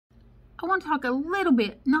I want to talk a little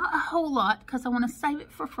bit, not a whole lot, because I want to save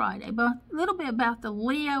it for Friday, but a little bit about the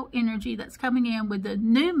Leo energy that's coming in with the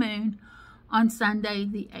new moon on Sunday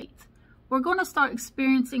the 8th. We're going to start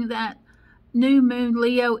experiencing that new moon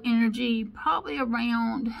Leo energy probably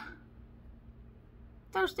around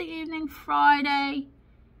Thursday evening, Friday,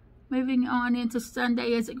 moving on into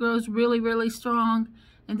Sunday as it grows really, really strong.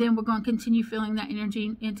 And then we're going to continue feeling that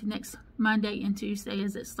energy into next Monday and Tuesday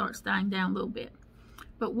as it starts dying down a little bit.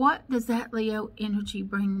 But what does that Leo energy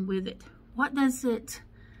bring with it? What does it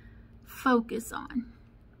focus on?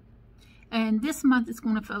 And this month it's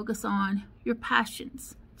going to focus on your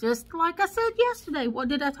passions. Just like I said yesterday, what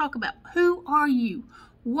did I talk about? Who are you?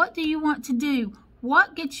 What do you want to do?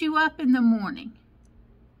 What gets you up in the morning?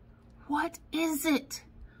 What is it?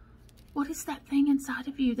 What is that thing inside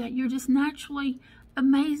of you that you're just naturally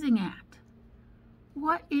amazing at?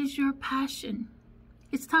 What is your passion?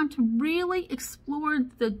 It's time to really explore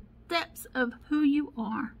the depths of who you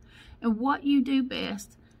are and what you do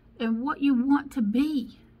best and what you want to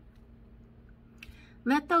be.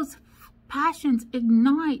 Let those passions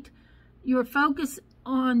ignite your focus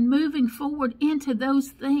on moving forward into those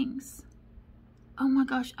things. Oh my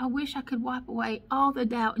gosh, I wish I could wipe away all the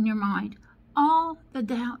doubt in your mind, all the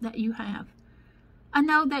doubt that you have. I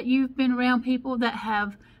know that you've been around people that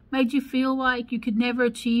have made you feel like you could never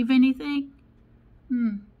achieve anything.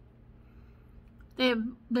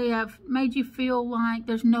 They have made you feel like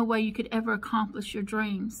there's no way you could ever accomplish your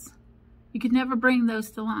dreams. You could never bring those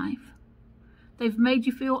to life. They've made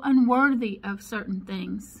you feel unworthy of certain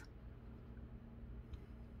things.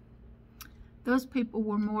 Those people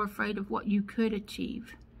were more afraid of what you could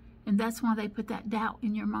achieve. And that's why they put that doubt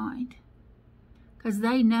in your mind. Because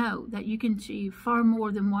they know that you can achieve far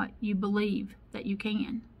more than what you believe that you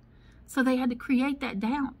can. So they had to create that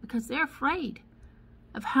doubt because they're afraid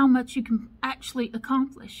of how much you can actually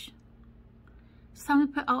accomplish. It's time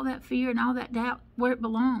to put all that fear and all that doubt where it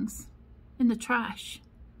belongs. In the trash.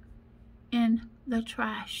 In the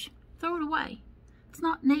trash. Throw it away. It's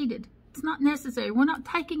not needed. It's not necessary. We're not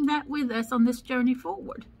taking that with us on this journey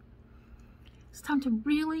forward. It's time to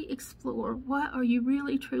really explore what are you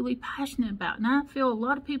really truly passionate about. And I feel a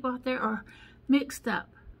lot of people out there are mixed up.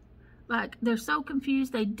 Like they're so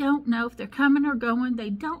confused. They don't know if they're coming or going. They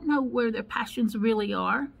don't know where their passions really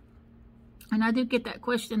are. And I do get that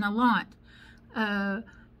question a lot.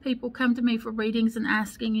 People come to me for readings and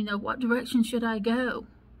asking, you know, what direction should I go?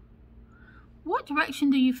 What direction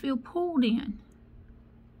do you feel pulled in?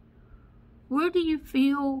 Where do you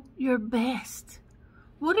feel your best?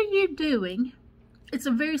 What are you doing? It's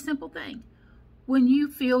a very simple thing. When you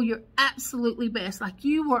feel your absolutely best, like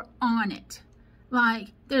you are on it, like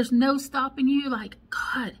there's no stopping you, like,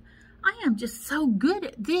 God, I am just so good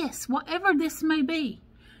at this, whatever this may be.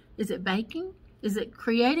 Is it baking? Is it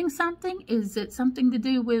creating something? Is it something to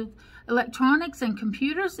do with electronics and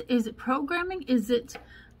computers? Is it programming? Is it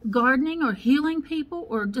gardening or healing people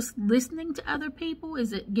or just listening to other people?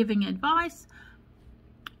 Is it giving advice?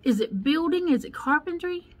 Is it building? Is it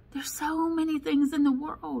carpentry? There's so many things in the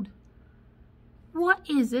world. What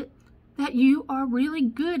is it that you are really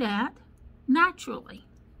good at naturally?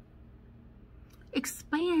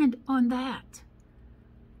 Expand on that.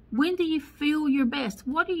 When do you feel your best?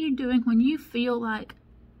 What are you doing when you feel like,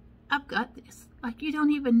 I've got this? Like you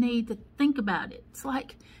don't even need to think about it. It's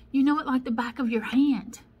like, you know it like the back of your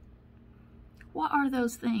hand. What are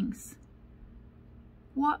those things?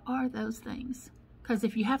 What are those things? Because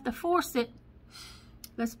if you have to force it,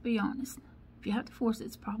 let's be honest. If you have to force it,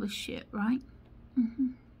 it's probably shit, right?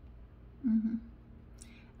 And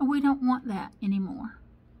we don't want that anymore.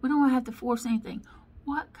 We don't want to have to force anything.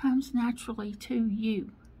 What comes naturally to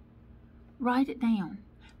you? Write it down.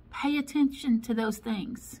 Pay attention to those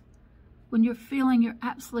things. When you're feeling your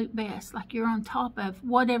absolute best, like you're on top of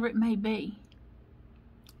whatever it may be.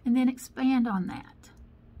 And then expand on that.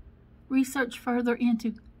 Research further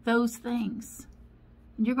into those things.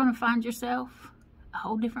 And you're going to find yourself a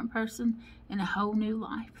whole different person in a whole new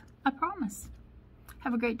life. I promise.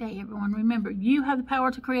 Have a great day, everyone. Remember, you have the power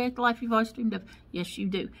to create the life you've always dreamed of. Yes, you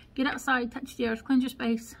do. Get outside, touch the earth, cleanse your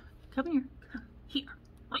space. Come here. Come here.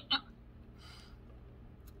 Right now.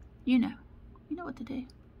 You know what to do.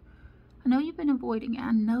 I know you've been avoiding it.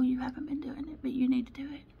 I know you haven't been doing it, but you need to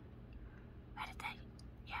do it. Meditate.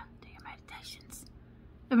 Yeah, do your meditations.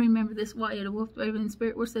 And remember this, Wyatt, a wolf, raven, and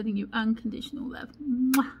spirit, we're sending you unconditional love.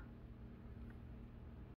 Mwah.